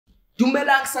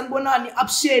Dumelang sanibonani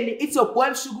absheni. It's your boy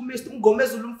Mshukumist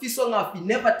Ungomezulu Mfiso Ngafi.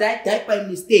 Never die by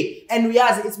mistake. And we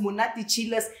are it's Monate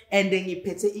Chillas and then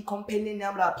ngiphethe i-companion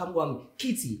yami la phambi kwami.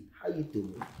 Kitty, how you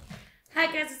doing? Hi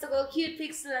guys, it's the girl cute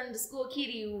pixel underscore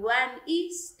kitty 1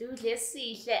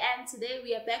 and today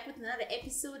we are back with another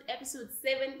episode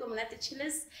 7 Monate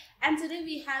Chillas, and today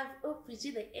we have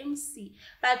Bridgie the MC.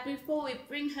 But before we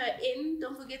bring her in,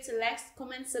 don't forget to like,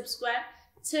 comment, subscribe,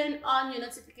 turn on your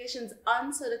notifications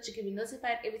on so that you can be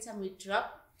notified every time we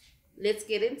drop. Let's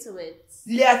get into it.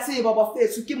 Let's say Baba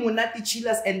Face, Monate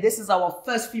Chillas, and this is our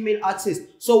first female artist.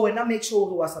 So when I make sure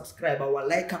you are subscribed, our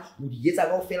like her,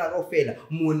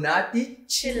 Monate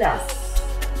Chillas.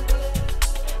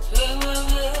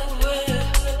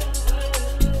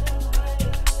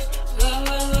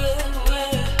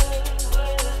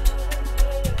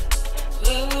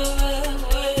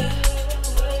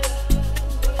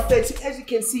 As you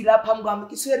can see,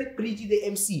 it's very Bridgie the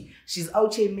MC. She's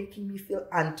out here making me feel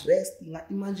undressed.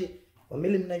 Imagine, how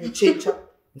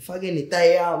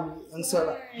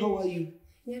are you?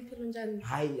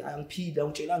 Hi, I'm P.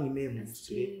 Don't tell me,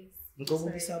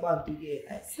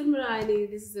 Samurai,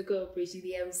 this is a girl, Bridgie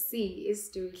the MC. It's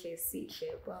doing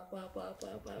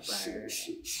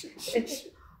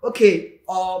Okay,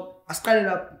 I started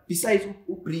up. Besides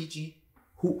Bridgie,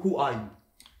 who are you?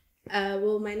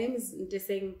 Well, my name is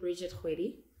Ndeseng Bridget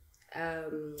Khwedi,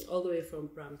 all the way from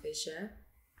Bramfisher.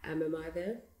 I'm a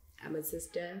mother, I'm a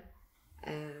sister,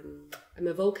 I'm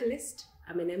a vocalist,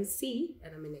 I'm an MC,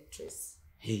 and I'm an actress.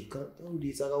 Hey, God,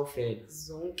 these are all fair.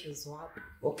 Zonke zwap.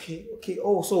 Okay.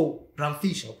 Oh, so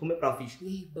Bramfisher, who made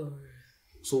Bramfisher?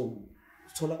 So,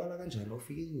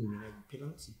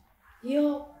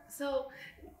 Yo, so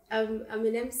I'm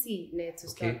an MC net to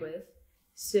start with.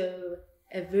 So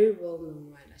a very well-known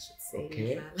one, I should say.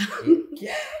 Okay.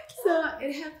 Yeah. So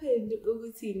it happened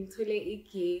to a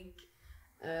gig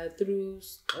through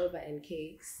Over and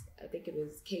Cakes. I think it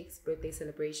was Cake's birthday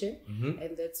celebration.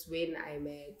 And that's when I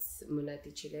met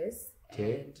Monate Chillas.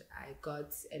 And I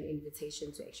got an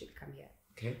invitation to actually come here.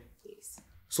 Okay. Yes.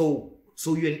 So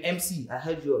you're an MC. I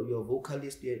heard you're a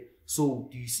vocalist here. So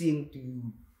do you sing? Do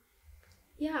you?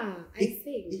 Yeah, I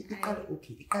sing.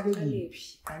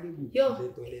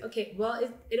 Okay, well,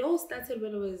 it all started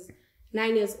when I was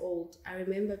 9 years old. I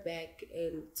remember back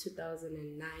in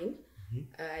 2009,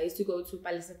 I used to go to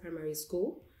Palisa Primary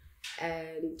School,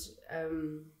 and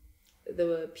there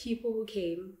were people who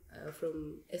came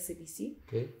from SABC,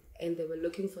 and they were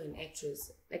looking for an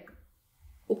actress. Like,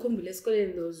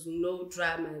 there was no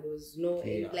drama, there was no,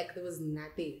 there was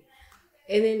nothing.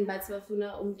 And then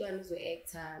Batswafuna Umtuan was an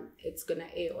actor. It's gonna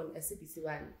air on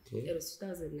SABC1. It was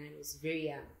 2009. I was very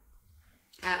young.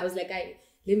 I was like,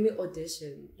 let me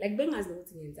audition. Like, Ben has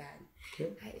nothing in that.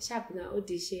 I sharp na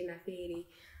audition. I feel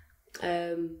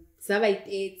so I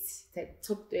did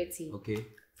top 30. Okay.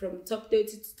 From top 30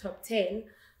 to top 10.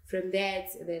 From that,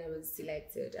 then I was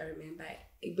selected. I remember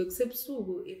even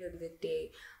the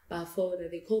day before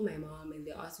that, they called my mom and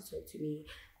they asked to talk to me.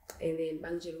 And then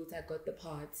Banjaluta got the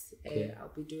part.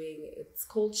 I'll be doing, it's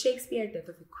called Shakespeare, Death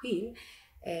of a Queen,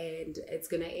 and it's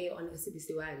gonna air on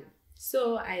SABC1.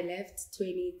 So I left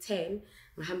 2010.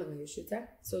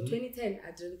 So 2010,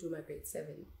 I didn't do my grade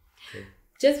 7.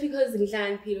 Just because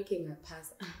Nihlan Pilo came I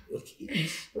passed.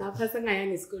 I passed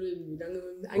in school.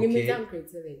 I'm grade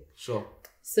 7. Sure.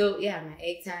 So yeah, my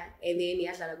actor, and then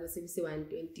I started with SABC1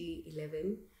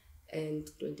 2011 and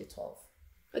 2012.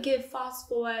 Okay, fast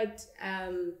forward,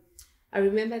 I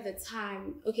remember the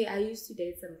time, I used to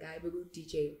date some guy, a good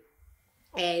DJ,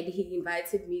 and he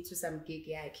invited me to some gig,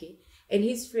 and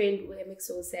his friend,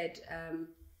 MXO, said,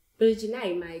 Bridgie,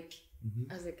 Mike.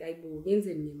 I was like, I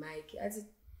Mike. I said,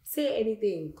 say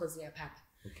anything, because you're papa.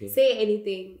 Say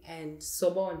anything, and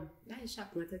so on. I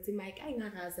sharp, Mike, I know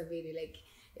how to like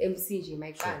MCG,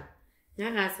 Mike. Sure.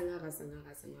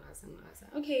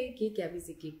 Okay, gig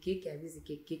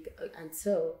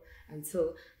until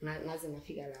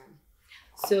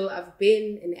so I've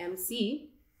been an MC.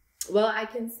 Well, I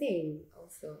can sing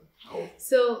also.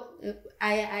 So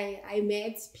I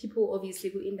met people obviously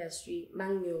in industry.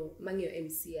 Mangyo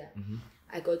MC.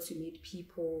 I got to meet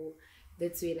people.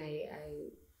 That's when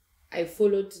I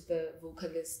followed the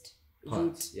vocalist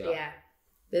route. Yeah.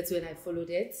 That's when I followed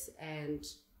it, and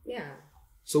yeah.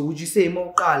 So would you say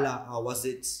more color, or was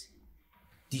it?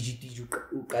 Did you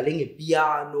a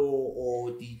piano,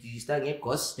 or did you start a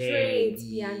gospel?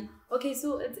 Piano. Okay,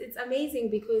 so it's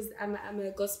amazing because I'm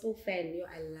a gospel fan.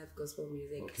 I love gospel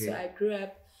music. So I grew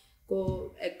up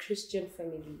a Christian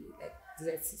family, like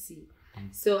ZCC.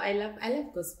 So I love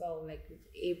gospel, like with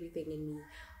everything in me.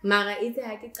 Mara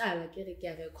I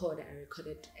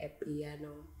recorded a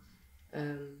piano.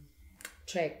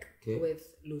 track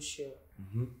with Lucio.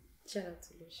 Mm-hmm. Shout out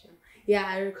to Lucio. Yeah,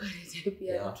 I recorded a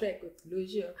piano track with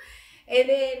Lucio. And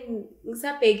then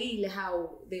ngisabhekile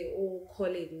how they all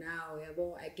call it now.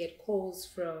 I get calls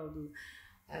from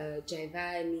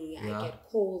Jaivani, I get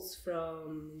calls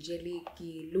from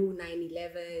Jeliki, Lou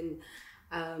 911,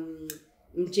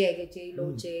 Mjege, J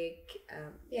Logic.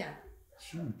 Yeah.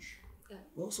 Huge. Yeah.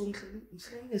 Also,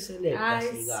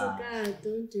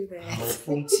 don't do that.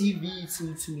 From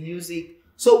TV to music.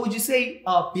 So would you say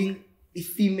being a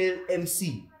female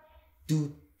MC,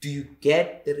 do you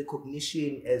get the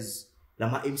recognition as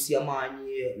Lama MC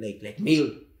Amani, like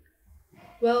male?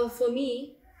 Well, for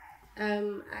me,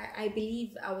 I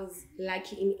believe I was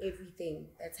lucky in everything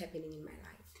that's happening in my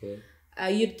life. Okay.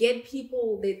 You'd get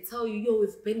people, they tell you, yo,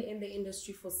 we've been in the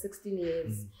industry for 16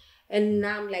 years. And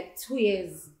now I'm like 2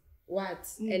 years,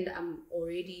 and I'm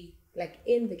already like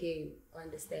in the game,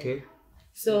 understand? Okay.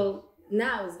 So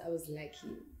now I was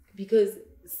lucky because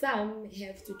some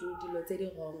have to do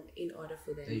the wrong in order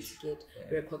for them to get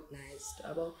recognized.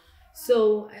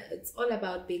 So it's all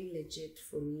about being legit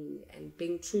for me and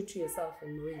being true to yourself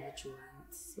and knowing what you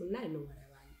want. So now I know what I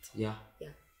want. Yeah.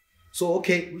 Yeah. So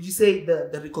okay, would you say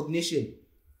the recognition?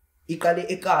 Ikale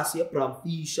ekasi from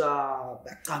Fisher,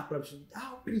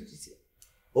 Bridgie.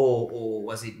 Or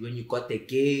was it when you got the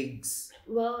gigs?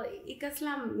 Well,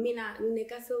 ikaslam mina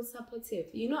nekasel supportive.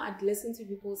 You know, I'd listen to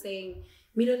people saying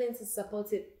Midlands is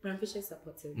supportive, Bramfisher is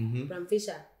supportive.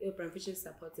 Bramfisher is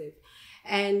supportive.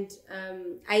 And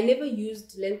I never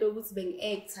used Lento Woods being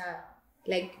actor,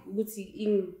 like Woodsy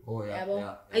in.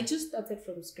 I just started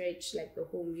from scratch, like the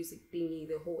whole music thingy,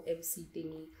 the whole MC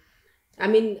thingy. I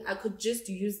mean, I could just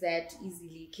use that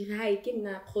easily. For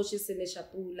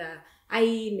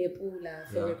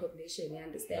recognition, you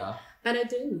understand? Yeah. But I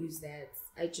didn't use that.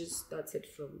 I just started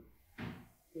from,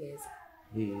 yes.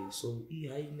 Yeah, so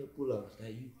nepula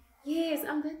like you. Yes,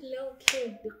 I'm that little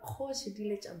kid. The course you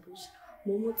did ambush.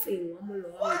 What?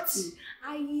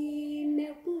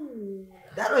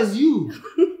 That was you.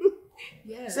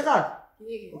 Yeah. Say that?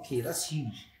 Yeah. Okay, that's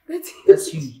huge. That's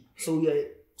huge. So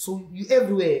you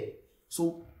everywhere.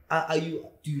 So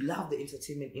do you love the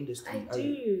entertainment industry?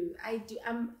 I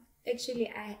do.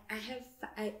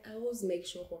 I always make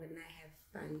sure when I have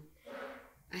fun.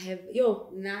 I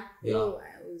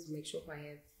always make sure I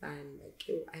have fun. Like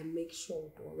I make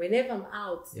sure whenever I'm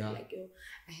out, like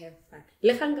I have fun.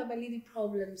 The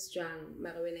problems strong,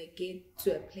 but when I get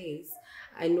to a place,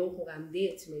 I know I'm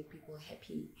there to make people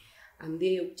happy. I'm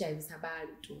there to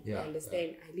you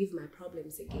understand. I leave my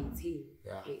problems against him.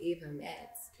 Wherever I'm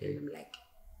at, and I'm like,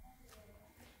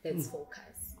 let's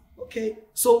focus. Okay,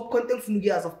 so content from you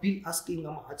guys have been asking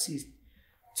artists,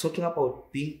 talking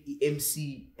about being an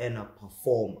MC and a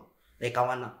performer. Like I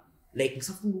wanna, like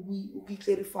we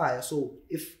clarify. So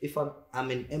if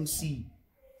I'm an MC,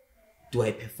 do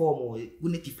I perform or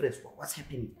what's the difference? What's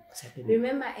happening?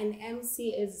 Remember, an MC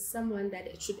is someone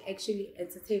that should actually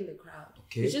entertain the crowd.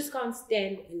 Okay. You just can't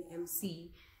stand an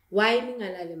MC. Why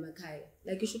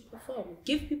like you should perform.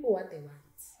 Give people what they want.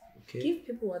 Okay. Give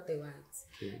people what they want.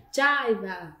 Okay.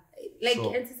 Jive, like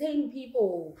entertain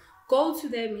people. Go to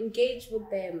them, engage with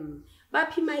them. But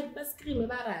people might scream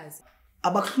about us.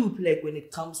 About group, like when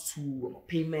it comes to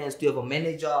payments, do you have a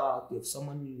manager? Do you have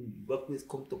someone you work with?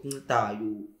 Come to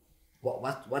you.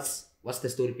 What's the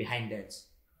story behind that?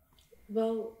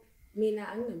 Well, I'm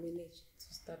not managed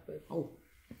to start with. Oh.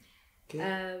 Okay.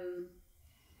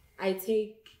 I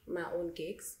take my own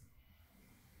gigs.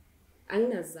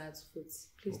 Please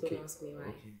don't ask me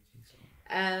why.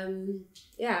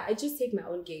 Okay. I just take my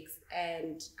own gigs,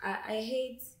 and I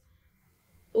hate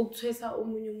remember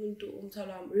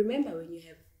when you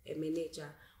have a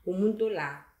manager umuntu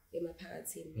la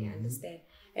emaphakathini, you understand,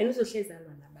 and uzohlezi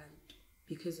alwa nabantu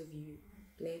because of you.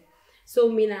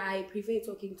 So I prefer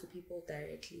talking to people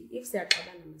directly. If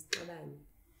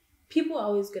people are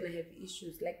always gonna have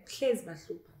issues, like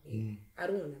I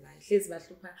don't wanna lie.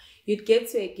 You'd get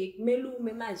to a gig, melu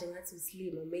manje ngathi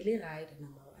slim or mele ride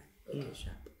number one. Okay,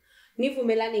 sharp.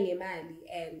 Nivumelane ngemali,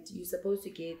 and you're supposed to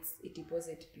get a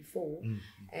deposit before,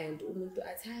 and umuntu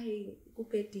athi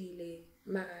kupetile,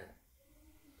 mara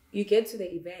you get to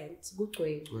the event,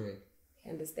 kugcwele.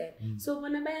 Understand? So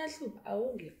when I buy a sloop, I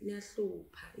won't get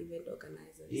event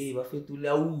organizers.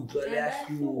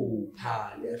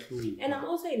 And I'm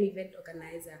also an event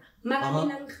organizer.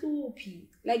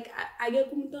 Like I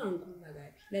get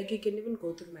like you can even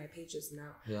go through my pages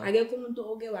now. I get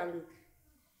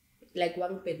like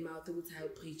one bed mouth with how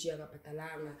Bridgie or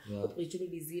Patalanga, or Bridgie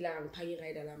Bizilla and Pagi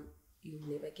Rider. you'll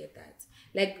never get that.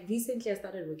 Like recently I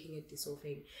started working at this whole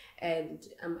thing, and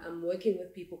I'm working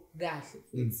with people you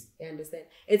understand?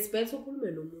 It's better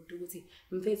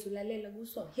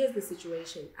here's the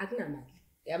situation.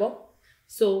 Yabo?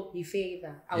 So be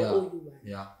favor, I'll owe you one.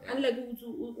 Yeah. Unlike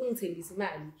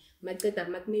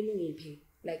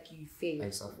like you fail.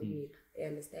 You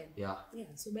understand? Yeah.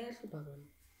 Yeah. So bad.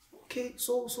 Okay,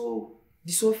 so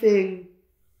this whole thing.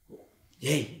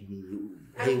 I've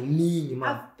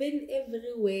been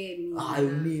everywhere.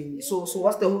 So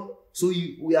what's the whole? So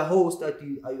we are host are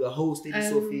you a host in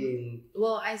this whole thing?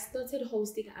 Well, I started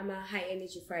hosting. I'm a High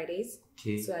Energy Fridays.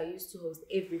 Okay. So I used to host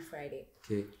every Friday.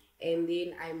 Okay. And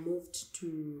then I moved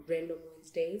to Random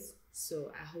Wednesdays.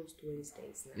 So I host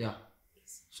Wednesdays now. Yeah.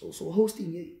 So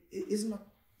hosting is not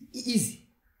easy.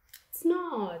 It's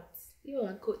not. You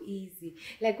are go easy.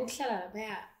 Like Usha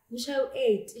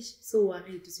 8 so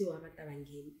worried to see what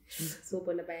abangeni. So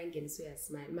bona bayangena so ya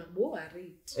smile. Makubo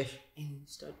worried. And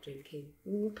start drinking.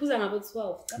 Phuza ngabo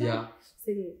 12. Yeah.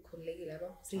 Sengikhulekile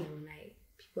lapho singabona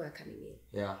people are coming in.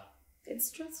 Yeah. It's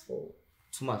stressful.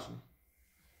 Too much. Man.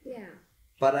 Yeah.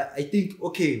 But I think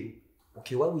okay,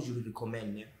 what would you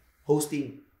recommend? Yeah?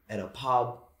 Hosting at a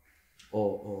pub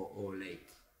or like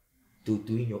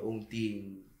doing your own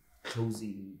thing,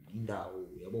 closing in that way.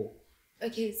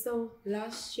 Okay, so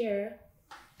last year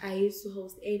I used to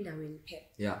host in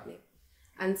Pep. Yeah.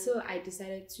 Until I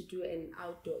decided to do an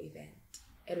outdoor event.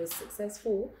 It was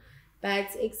successful, but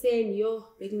exen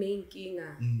yo big name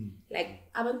kinga. Like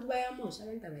abantu bayamosha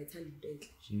abantu abayithanda into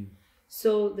enhle.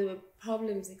 So there were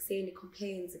problems,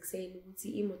 complaints,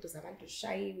 imoto zabantu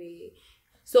shayiwe.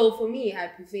 So for me, I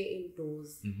prefer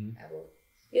indoors.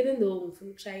 Even though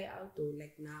I'm trying outdoor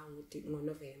like now in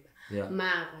November,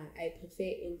 Mara, I prefer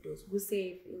indoors. Go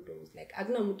safe indoors. Like I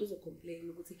don't know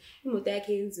complain.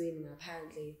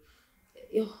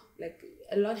 Like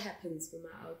a lot happens for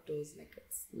my outdoors. Like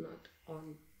it's not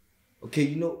on. Okay,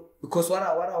 you know, because what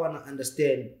I want to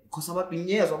understand, because about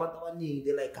years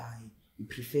they're like, you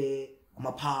prefer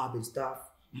my pub and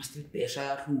stuff. I'm still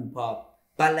pub.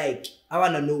 But like I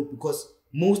wanna know, because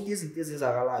most things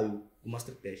are allowed, you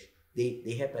must pay.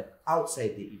 They happen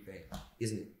outside the event,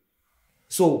 isn't it?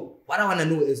 So what I wanna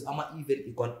know is, I'm an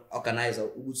event organizer.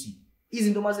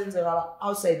 Isn't the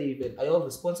outside the event? Are you all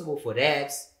responsible for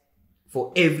that,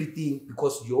 for everything,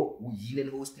 because you're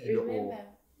hosting?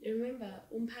 Remember,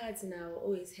 umphakathi now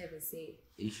always have a say.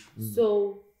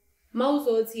 So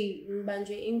mawuzothi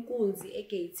ngibanjwe inkunzi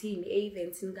egate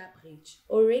e-event in Bridgie,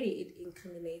 already it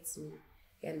incriminates me.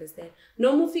 You understand?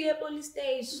 No move here police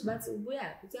station, but we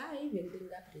are even in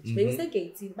that bridge. When you say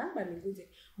gate,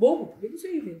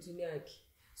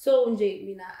 so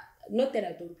not that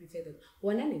I don't prefer them.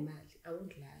 One animal, I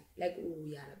won't lie. Like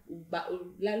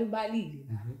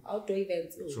outdoor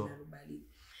events,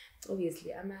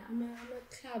 obviously, I'm a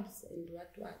clubs and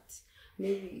what.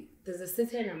 Maybe there's a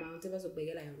certain amount of us of how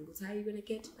are you gonna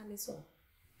get and so.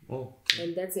 Oh.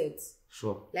 And that's it.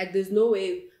 Sure. Like there's no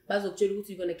way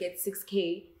you're gonna get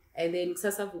 6K and then you're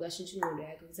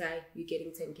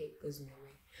getting 10K. There's no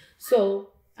way.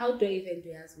 So outdoor event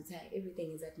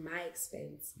everything is at my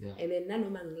expense. Yeah. And then none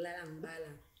of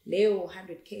Leo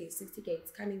 100K, 60K,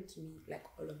 it's coming to me like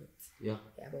all of it. Yeah.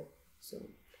 So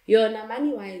you're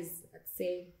money wise, I'd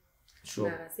say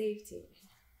safety.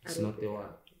 It's not the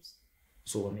one.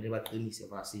 So I'm never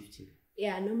about safety.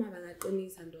 Yeah, no matter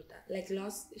like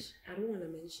last, I don't want to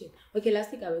mention. Okay,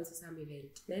 last week I went to some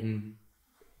event.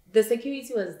 The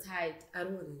security was tight. I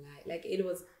don't want to lie. Like it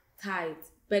was tight.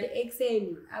 But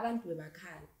exam, abantu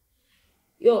bebakhala.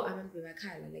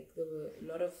 Like there were a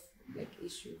lot of like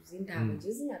issues in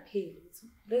damages in a pain.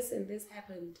 This and this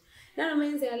happened. Now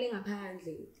I'm saying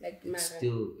like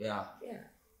still, yeah. Yeah.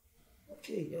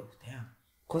 Okay, damn.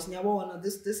 Cause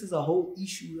this is a whole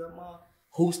issue.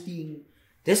 Hosting.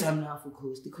 That's I'm not for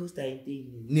host. The host I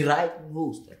think the writing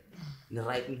host.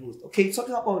 Okay,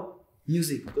 talking about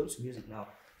music. Go to music now.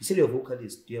 You said you're a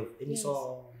vocalist. Do you have any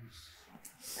songs?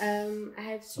 I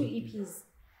have 2 EPs.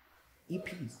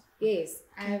 EPs? Yes.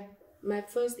 I have my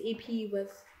first EP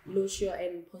with Lucio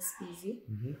and Pospizi.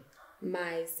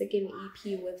 My second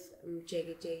EP with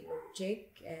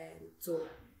Jake and so.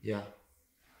 Yeah.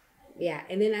 Yeah,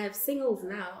 and then I have singles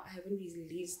now. I haven't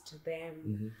released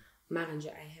them. Maranja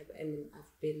I have, and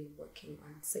I've been working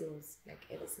on singles like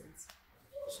ever since.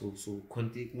 So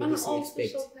continue on all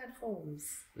social platforms.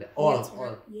 Like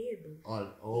all.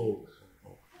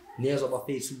 Nears of our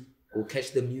face, go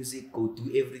catch the music, go do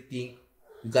everything.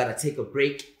 You gotta take a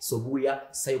break. So we are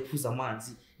say push a man.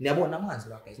 Never na manzi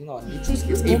la guys. No, you choose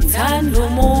this. Tando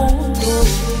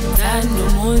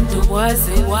mundo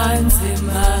waze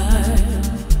wanzima.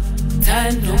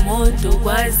 Thanda umuntu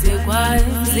kwaze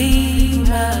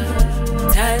kwanzima.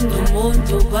 Thanda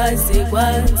umuntu kwaze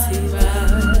kwanzima.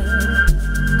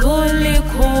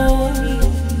 Kulikhuni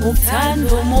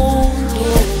ukuthanda umuntu.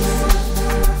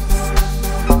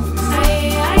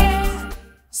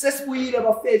 Sesibuyile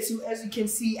bafethu, as you can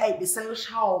see, ay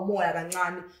besayoshawa umoya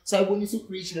kancane. Sayibonisa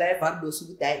uBridgie live Vocalist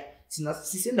ukuthi hayi sina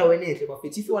sisendaweni enhle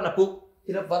bafethu. If you wanna book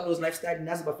the Vocalist lifestyle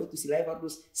nazi bafethu si live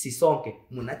Vocalist sisonke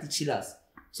Monate Chillas.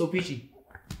 So Bridgie,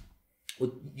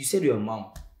 you said you're a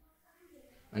mom.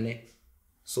 Ane?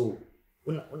 So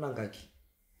unangaki?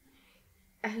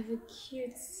 I have a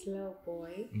cute slow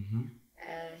boy.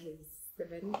 He's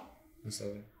 7.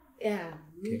 7. Yeah.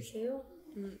 Okay.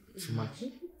 Too much.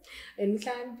 And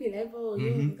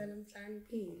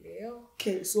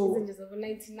okay, so just over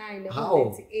 99,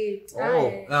 how? 98. Oh,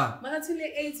 yeah.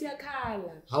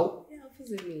 How?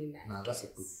 Nah, that's a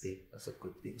good thing. That's a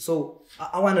good thing. So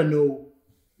I wanna know,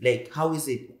 like, how is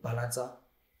it balancer,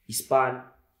 Hispan,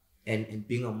 and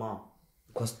being a mom?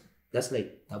 Because that's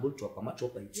like double job. I'm a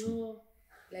job by two. No,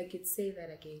 like it say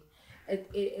that again.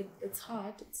 It's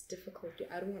hard. It's difficult.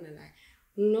 I don't wanna lie.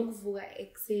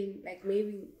 Like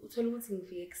maybe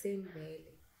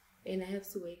and I have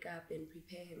to wake up and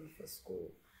prepare him for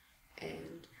school,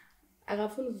 and I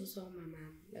got full of my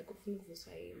mom, like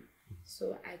him.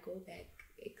 So I go back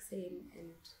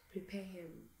and prepare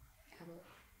him.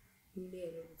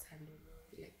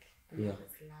 Like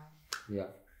Yeah.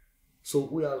 So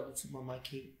we are to Mama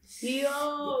K.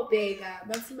 Yo, bega,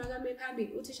 but so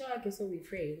we're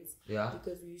friends. Yeah.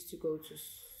 Because we used to go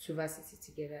to varsity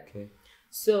together. Okay.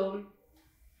 So,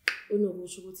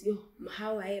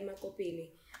 how I am a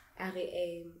copy.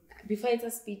 Before it's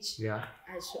a speech, yeah,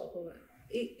 I show her.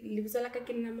 It like I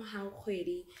can how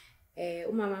query.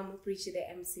 Mama preach the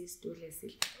MC studless.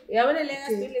 Yeah, when I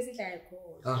studless like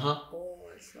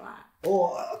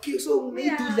oh, okay. So we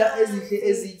do that as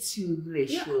it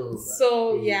should.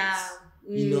 So yeah,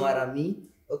 you know what I mean?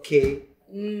 Okay.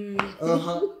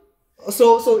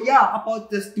 So yeah, about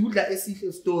the student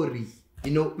essential story.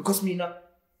 You know, because mina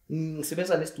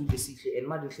sebenza le studio sihle and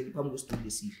manje ngihleli phambi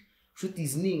kwestudio sihle. Shoot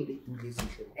is ning le studio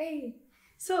sihle. Hey.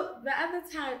 So the other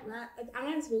time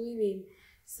angazi believing.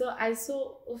 So I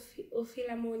saw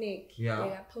Philharmonic. Yeah.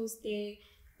 They posted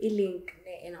a link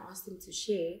and I asked him to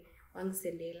share on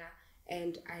Sendela,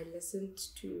 and I listened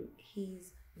to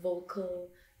his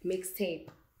vocal mixtape.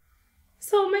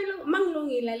 So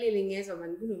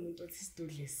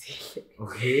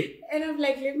okay. And I'm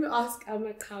like, let me ask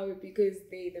Amakawi because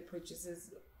they the producers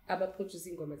are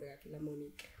producing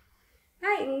Philharmonic.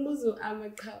 Hi, Nguzo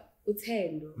Amakawi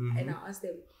Utendo, and I asked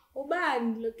them,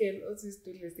 Oban look at also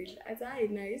studless. As I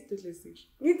know it's studless.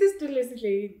 Need this studless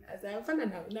as I found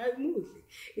out now move.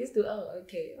 It's to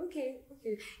okay.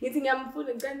 You think I'm full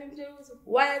and random jokes?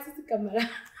 Why is it the camera?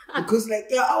 Because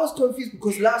like I was confused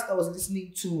because last I was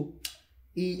listening to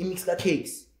Mixla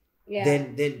Cakes. Yeah.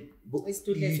 Then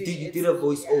you did a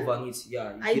voiceover and it's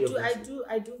I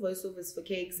do voiceovers for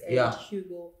Cakes and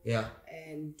Hugo. Yeah.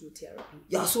 And do therapy.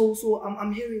 Yeah, so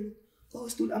I'm hearing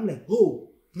I'm like, oh,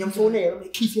 I'm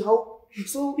like, Kitty, how?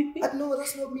 So I know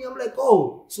that's not me. I'm like,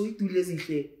 oh, so you do lazy.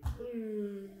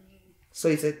 So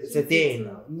it's a thing.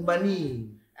 Mbani.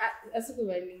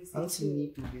 I'm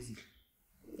saying too busy.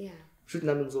 Yeah. Should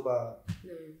not mean over.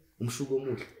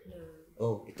 No.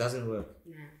 Oh, it doesn't work.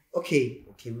 Nah. Okay.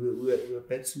 We're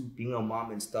back to being a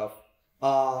mom and stuff.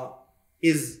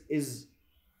 Is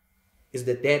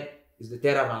the dad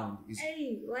around?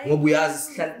 Ngoba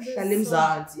uyazi hlala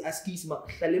emzansi askisima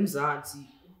hlala emzansi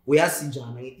uyazi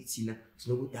njana ngithi thina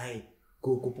sinokuthi hayi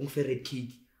go ungiferet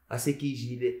cake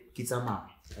asekijile kitsamama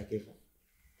okay.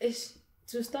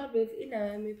 To start with,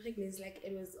 my pregnancy, like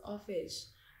it was offish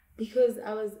because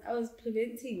I was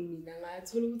preventing me. I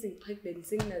told him pregnant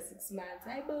since 6 months.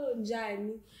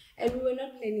 And we were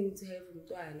not planning to have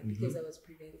Mtuana because I was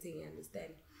preventing, you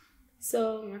understand?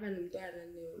 So I had Mtuana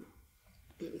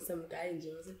some guy in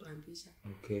Joseph Brambisha.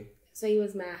 Okay. So he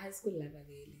was my high school lover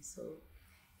really. So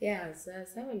yeah, so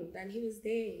he was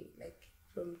there like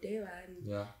from day one.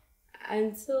 Yeah.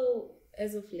 Until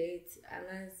as of late,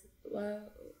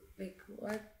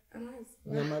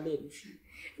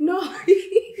 no.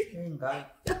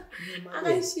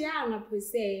 I'm per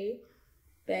se,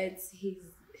 but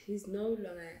he's no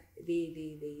longer there.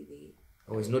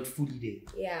 Oh, he's not fully there.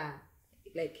 Yeah,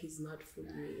 like he's not fully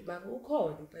there. But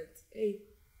hey,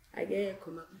 I get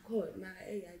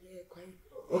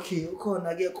okay,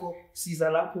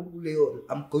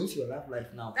 I'm going to your love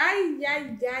life now.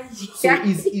 So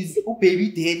is baby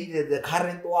daddy the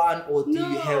current one, or do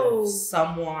you have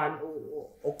someone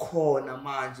or corner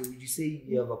manje? Would you say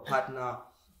you have a partner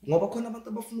ngoba khona abantu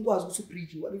abafuna ukwazi ukuthi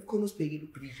uBridgie what if khona usibhekile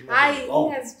uBridgie hayi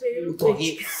ngiyazibhekela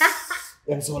uBridgie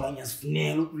ngizola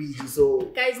ngiyazifunela uBridgie so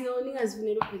guys no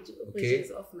ningazifunela uBridgie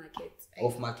is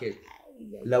off market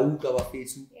la uka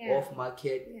bafethu off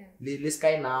market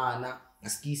lesikayinana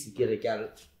asikisi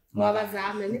kerekala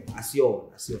mabazama ne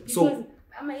asiyona so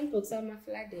ama inbox ama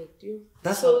flooded you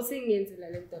so singenzela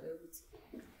le nto ukuthi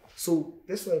so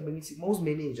that's why when you see most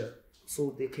manager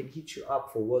so they can hit you up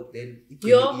for work then it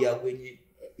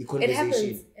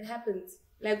happens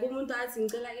like umuntu athi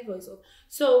ngicela i-voice over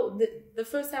so the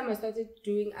first time I started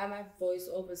doing my voice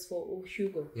overs for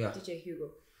Hugo DJ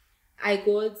Hugo I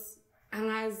got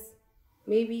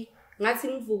maybe ngathi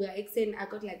ngivuka ekseni I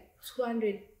got like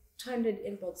 200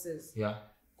 inboxes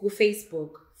go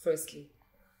Facebook firstly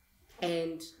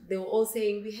and they were all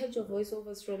saying we heard your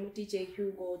voiceovers from DJ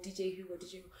Hugo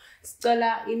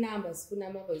sicela numbers for my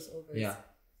voiceovers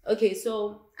okay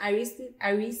so I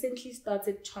recently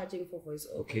started charging for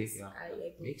voiceovers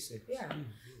makes sense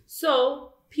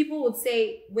so people would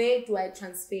say where do I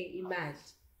transfer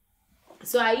image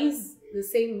so I use the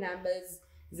same numbers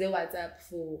the WhatsApp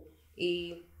for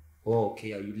a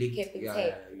you link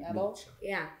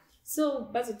so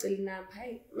bazocela inamba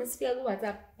hayi masifika ku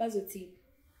WhatsApp bazothi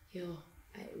yo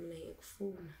mina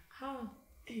ngikufuna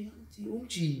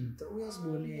umjinta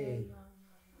uyazibonela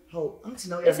how angithi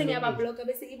nawe bese ngiyabablock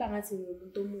bese iba ngathi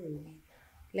ngumuntu omubi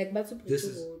like bathu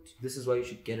this is why you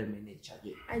should get a manager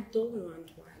I don't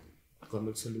want one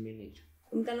akambe kusona manager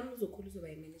umntana uzokhula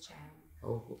uzoba imanager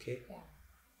yami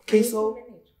okay so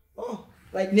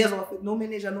like no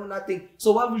manager no nothing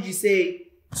so what would you say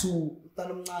to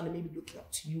umntana omncane maybe looking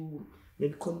up to you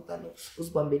maybe khona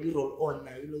uzibambela i-roll on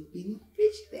now you know being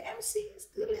the MC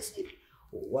still listening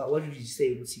what would you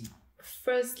say to you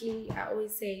firstly I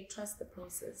always say trust the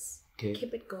process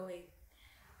keep it going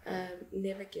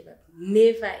never give up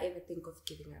never ever think of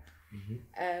giving up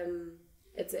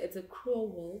it's a cruel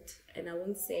world and I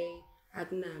won't say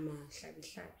akunama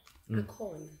hlabi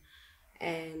akhona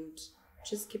and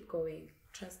just keep going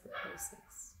trust the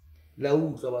process la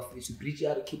uzwa bafethu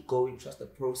Bridgie keep going trust the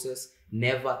process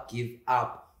never give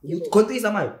up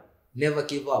never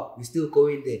give up we still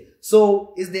going there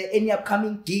so is there any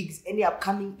upcoming gigs any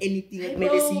upcoming anything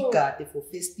ekumele sigade for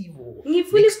festival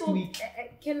next week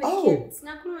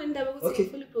singakhuluma indaba ukuthi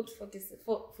fully booked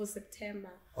for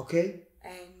September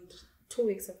and 2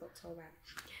 weeks of October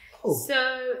so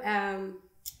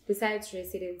besides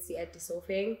residency at the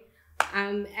Sofeng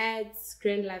I'm at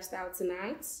Grand Lifestyle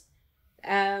tonight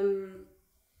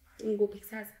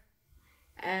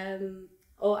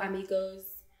Amigos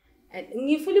and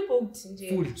fully booked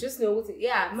nje just know ukuthi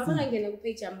mabangangena ku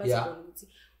page yami bazobona ukuthi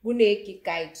kune gig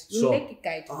guide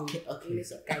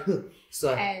so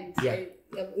and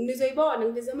nizoyibona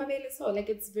ngiveza amabele so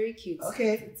like it's very cute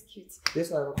it's cute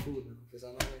this are cool ngiveza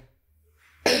amabele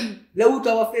la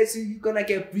uta wafethu you gonna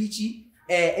get Bridgie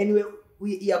anyway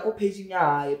we are go page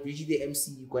nya Bridgie the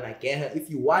MC you gonna get her if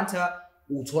you want her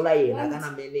uthola yena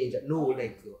kana manager no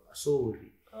like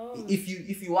sorry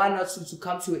if you want us to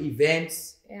come to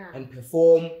events and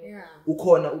perform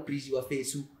ukhona uBridgie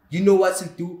wafethu you know what to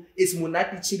do it's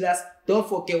Monate Chillas don't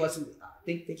forget what to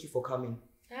thank you for coming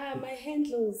my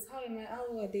handles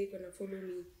how are they gonna follow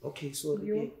me okay so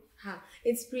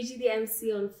it's Bridgie the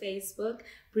MC on Facebook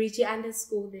Bridgie_the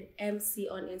MC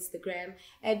on Instagram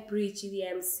at Bridgie the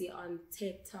MC on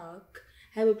TikTok.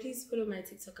 However, please follow my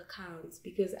TikTok account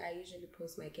because I usually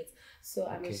post my kids. So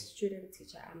I'm a student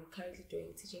teacher. I'm currently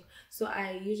doing teaching. So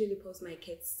I usually post my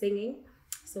kids singing.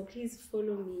 So please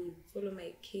follow me, follow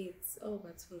my kids. Oh,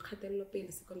 but from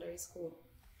Katelopele Secondary School.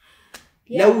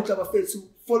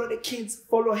 Follow the kids,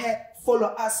 follow her, follow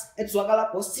us at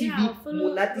Zwagala Boss TV,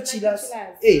 Monate Chillas.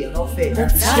 No fair.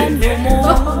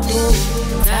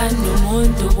 Thando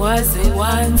umuntu kwaze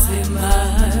kwanzima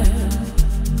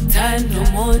Thando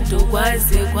umuntu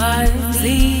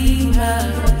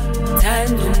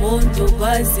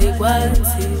kwaze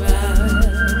kwanzima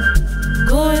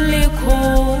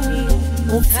Kulikhoni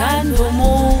uthando